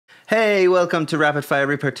Hey, welcome to Rapid Fire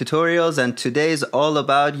Reaper Tutorials, and today's all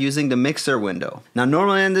about using the mixer window. Now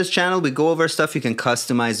normally in this channel we go over stuff you can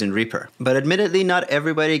customize in Reaper, but admittedly not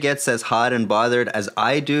everybody gets as hot and bothered as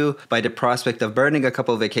I do by the prospect of burning a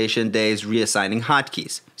couple vacation days reassigning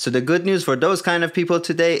hotkeys. So the good news for those kind of people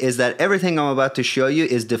today is that everything I'm about to show you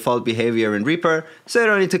is default behavior in Reaper, so you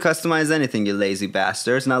don't need to customize anything, you lazy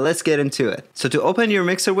bastards. Now let's get into it. So to open your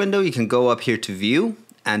mixer window, you can go up here to View,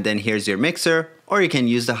 and then here's your mixer. Or you can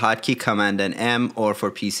use the hotkey Command and M, or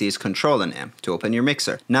for PCs Control and M to open your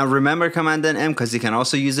mixer. Now remember Command and M because you can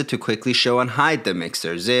also use it to quickly show and hide the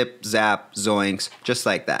mixer. Zip, zap, zoinks, just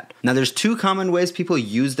like that. Now there's two common ways people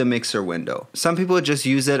use the mixer window. Some people just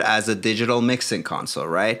use it as a digital mixing console,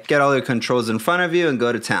 right? Get all your controls in front of you and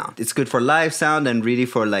go to town. It's good for live sound and really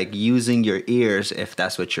for like using your ears if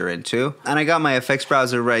that's what you're into. And I got my FX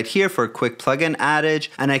browser right here for quick plugin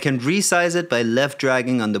adage, and I can resize it by left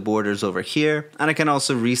dragging on the borders over here. And I can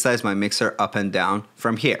also resize my mixer up and down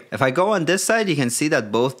from here. If I go on this side, you can see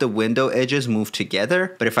that both the window edges move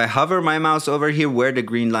together. But if I hover my mouse over here where the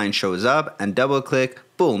green line shows up and double click,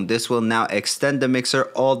 boom, this will now extend the mixer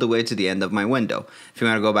all the way to the end of my window. If you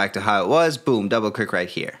want to go back to how it was, boom, double click right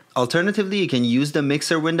here. Alternatively, you can use the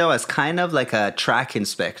mixer window as kind of like a track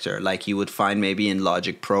inspector, like you would find maybe in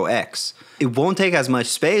Logic Pro X. It won't take as much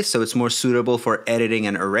space, so it's more suitable for editing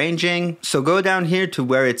and arranging. So go down here to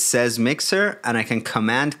where it says mixer, and I can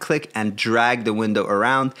command click and drag the window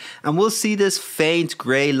around, and we'll see this faint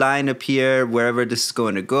gray line appear wherever this is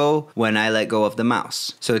going to go when I let go of the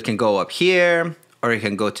mouse. So it can go up here, or you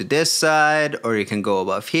can go to this side, or you can go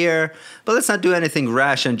above here. But let's not do anything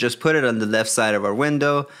rash and just put it on the left side of our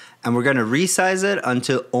window. And we're gonna resize it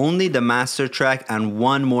until only the master track and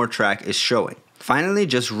one more track is showing. Finally,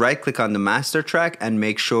 just right click on the master track and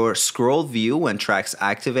make sure scroll view when tracks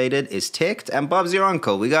activated is ticked, and Bob's your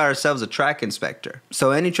uncle, we got ourselves a track inspector.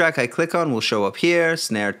 So any track I click on will show up here,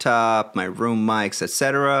 snare top, my room mics,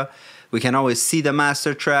 etc. We can always see the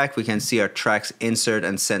master track, we can see our tracks insert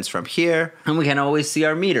and sense from here, and we can always see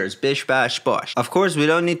our meters, bish bash bosh. Of course, we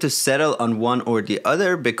don't need to settle on one or the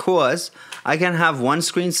other because I can have one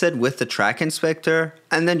screen set with the track inspector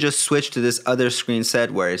and then just switch to this other screen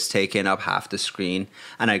set where it's taking up half the screen,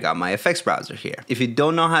 and I got my FX browser here. If you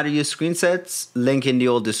don't know how to use screen sets, link in the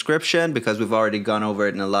old description because we've already gone over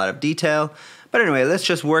it in a lot of detail. But anyway, let's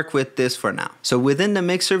just work with this for now. So within the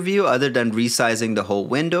mixer view, other than resizing the whole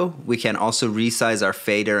window, we can also resize our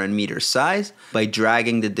fader and meter size by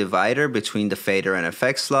dragging the divider between the fader and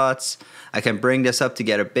effect slots. I can bring this up to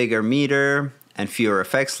get a bigger meter and fewer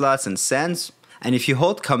effect slots and sends. And if you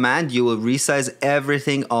hold command, you will resize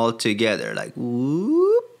everything all together, like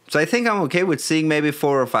whoop. So I think I'm okay with seeing maybe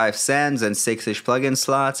 4 or 5 sends and 6-ish plugin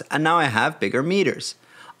slots, and now I have bigger meters.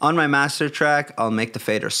 On my master track, I'll make the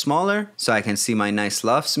fader smaller so I can see my nice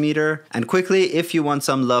LUFS meter. And quickly, if you want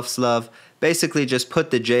some LUFS love, basically just put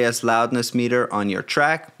the JS loudness meter on your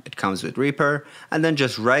track. It comes with Reaper, and then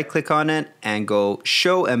just right click on it and go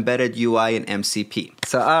show embedded UI in MCP.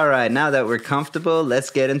 So alright, now that we're comfortable, let's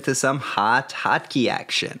get into some hotkey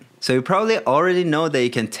action. So you probably already know that you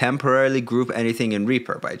can temporarily group anything in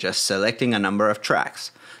Reaper by just selecting a number of tracks.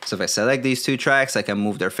 So if I select these two tracks, I can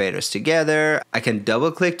move their faders together. I can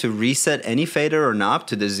double click to reset any fader or knob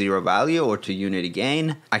to the 0 value or to unity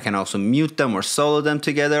gain. I can also mute them or solo them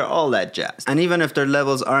together, all that jazz. And even if their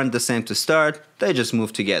levels aren't the same to start, they just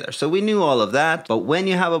move together. So we knew all of that, but when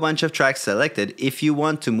you have a bunch of tracks selected, if you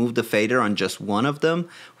want to move the fader on just one of them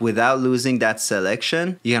without losing that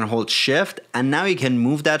selection, you can hold shift and now you can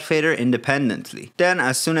move that fader independently. Then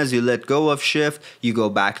as soon as you let go of shift, you go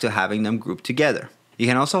back to having them grouped together. You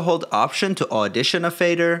can also hold Option to audition a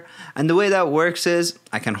fader, and the way that works is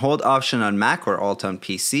I can hold Option on Mac or Alt on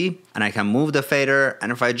PC, and I can move the fader,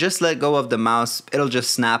 and if I just let go of the mouse, it'll just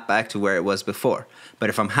snap back to where it was before. But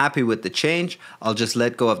if I'm happy with the change, I'll just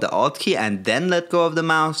let go of the Alt key and then let go of the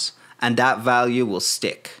mouse, and that value will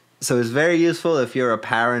stick. So it's very useful if you're a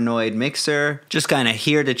paranoid mixer, just kind of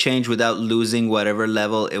hear the change without losing whatever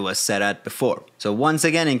level it was set at before. So once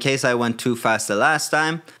again, in case I went too fast the last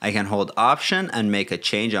time, I can hold Option and make a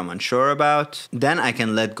change I'm unsure about. Then I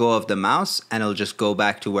can let go of the mouse and it'll just go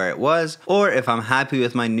back to where it was. Or if I'm happy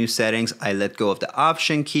with my new settings, I let go of the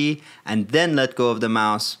Option key and then let go of the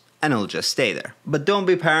mouse, and it'll just stay there. But don't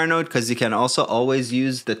be paranoid because you can also always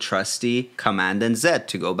use the trusty Command and Z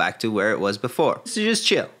to go back to where it was before. So just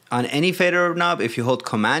chill. On any fader knob, if you hold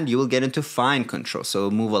Command, you will get into fine control, so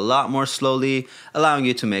it'll move a lot more slowly, allowing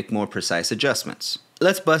you to make more precise adjustments.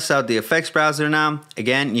 Let's bust out the FX browser now.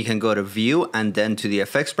 Again, you can go to View and then to the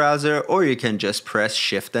FX browser, or you can just press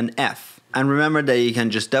Shift and F. And remember that you can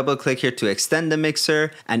just double click here to extend the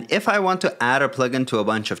mixer. And if I want to add a plugin to a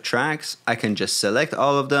bunch of tracks, I can just select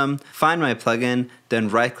all of them, find my plugin, then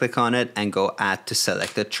right click on it and go add to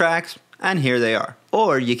selected tracks. And here they are.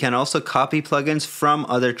 Or you can also copy plugins from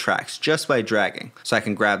other tracks just by dragging. So I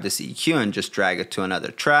can grab this EQ and just drag it to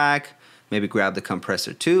another track. Maybe grab the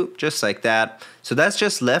compressor too, just like that. So that's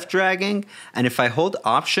just left dragging. And if I hold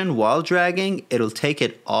Option while dragging, it'll take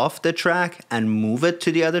it off the track and move it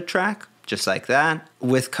to the other track, just like that.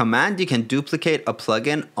 With Command, you can duplicate a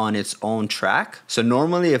plugin on its own track. So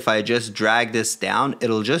normally if I just drag this down,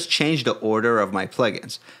 it'll just change the order of my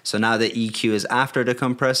plugins. So now the EQ is after the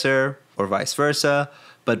compressor or vice versa.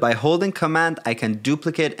 But by holding Command, I can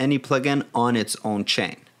duplicate any plugin on its own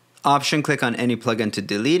chain. Option click on any plugin to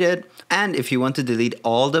delete it. And if you want to delete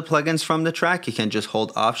all the plugins from the track, you can just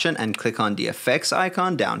hold Option and click on the effects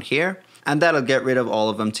icon down here. And that'll get rid of all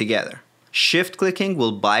of them together. Shift clicking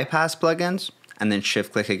will bypass plugins, and then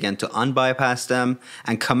shift click again to unbypass them.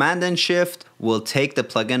 And Command and Shift will take the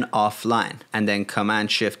plugin offline, and then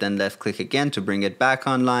Command Shift and left click again to bring it back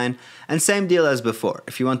online. And same deal as before.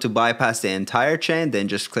 If you want to bypass the entire chain, then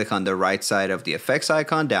just click on the right side of the effects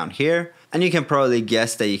icon down here. And you can probably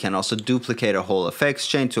guess that you can also duplicate a whole effects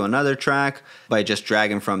chain to another track by just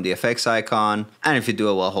dragging from the effects icon. And if you do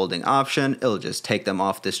it while holding Option, it'll just take them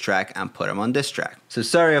off this track and put them on this track. So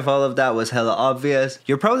sorry if all of that was hella obvious.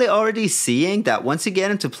 You're probably already seeing that once you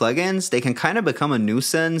get into plugins, they can kind of become a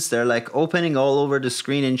nuisance. They're like opening all over the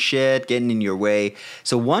screen and shit, getting in your way.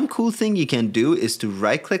 So one cool thing you can do is to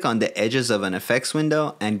right click on the edges of an effects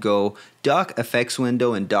window and go Dock Effects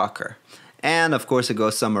Window in Docker. And of course it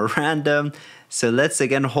goes somewhere random. So let's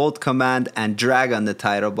again hold Command and drag on the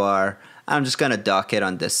title bar. I'm just gonna dock it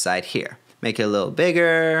on this side here. Make it a little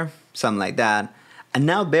bigger, something like that. And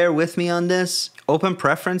now bear with me on this. Open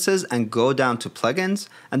Preferences and go down to Plugins.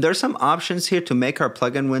 And there are some options here to make our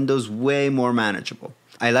plugin windows way more manageable.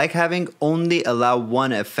 I like having only allow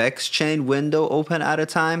one effects chain window open at a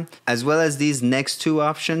time, as well as these next two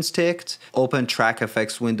options ticked. Open track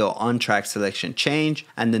effects window on track selection change,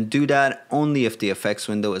 and then do that only if the effects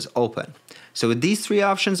window is open. So with these three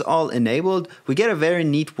options all enabled, we get a very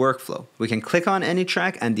neat workflow. We can click on any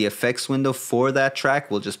track and the effects window for that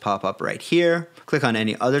track will just pop up right here. Click on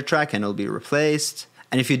any other track and it'll be replaced.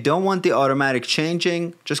 And if you don't want the automatic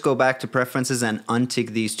changing, just go back to Preferences and untick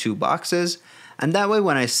these two boxes. And that way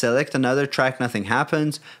when I select another track, nothing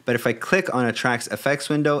happens. But if I click on a track's effects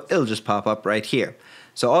window, it'll just pop up right here.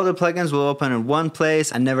 So all the plugins will open in one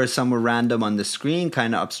place and never somewhere random on the screen,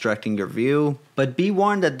 kind of obstructing your view. But be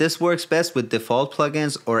warned that this works best with default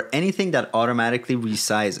plugins or anything that automatically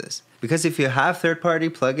resizes. Because if you have third-party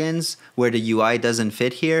plugins where the UI doesn't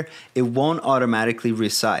fit here, it won't automatically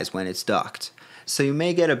resize when it's docked. So you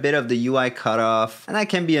may get a bit of the UI cut off, and that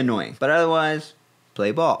can be annoying. But otherwise,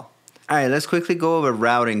 play ball. Alright, let's quickly go over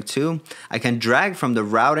routing too. I can drag from the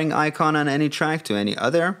routing icon on any track to any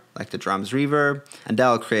other, like the drums reverb, and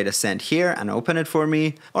that'll create a send here and open it for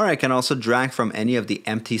me. Or I can also drag from any of the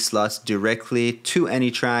empty slots directly to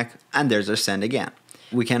any track, and there's our send again.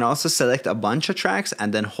 We can also select a bunch of tracks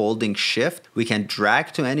and then holding shift, we can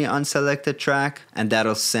drag to any unselected track and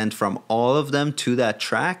that'll send from all of them to that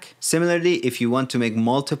track. Similarly, if you want to make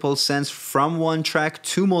multiple sends from one track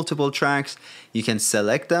to multiple tracks, you can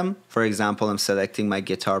select them. For example, I'm selecting my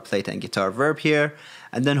guitar plate and guitar verb here,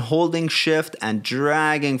 and then holding shift and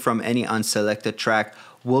dragging from any unselected track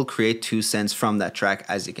will create two sends from that track,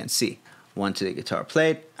 as you can see. One to the guitar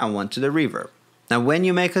plate and one to the reverb. Now when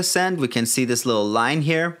you make a send, we can see this little line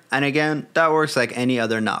here. And again, that works like any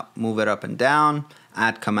other knob. Move it up and down,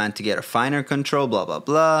 add command to get a finer control, blah, blah,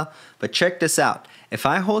 blah. But check this out. If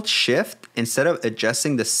I hold shift, instead of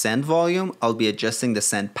adjusting the send volume, I'll be adjusting the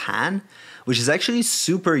send pan, which is actually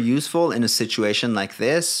super useful in a situation like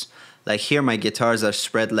this. Like here, my guitars are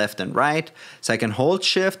spread left and right. So I can hold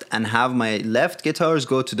shift and have my left guitars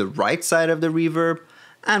go to the right side of the reverb,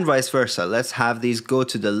 and vice versa. Let's have these go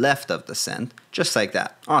to the left of the send, just like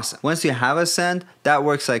that. Awesome. Once you have a send, that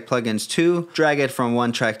works like plugins too. Drag it from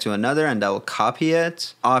one track to another and that will copy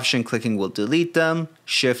it. Option clicking will delete them.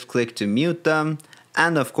 Shift click to mute them.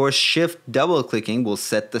 And of course, shift double clicking will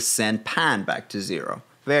set the send pan back to 0.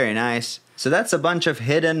 Very nice. So that's a bunch of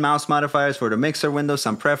hidden mouse modifiers for the mixer window,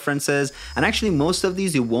 some preferences, and actually most of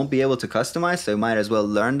these you won't be able to customize, so you might as well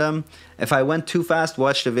learn them. If I went too fast,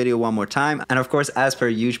 watch the video one more time, and of course, as per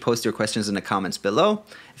usual, post your questions in the comments below.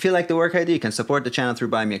 If you like the work I do, you can support the channel through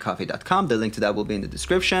buymeacoffee.com. The link to that will be in the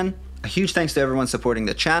description. A huge thanks to everyone supporting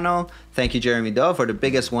the channel. Thank you, Jeremy Doe, for the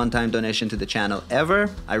biggest one-time donation to the channel ever.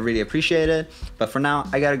 I really appreciate it. But for now,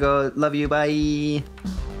 I gotta go. Love you. Bye.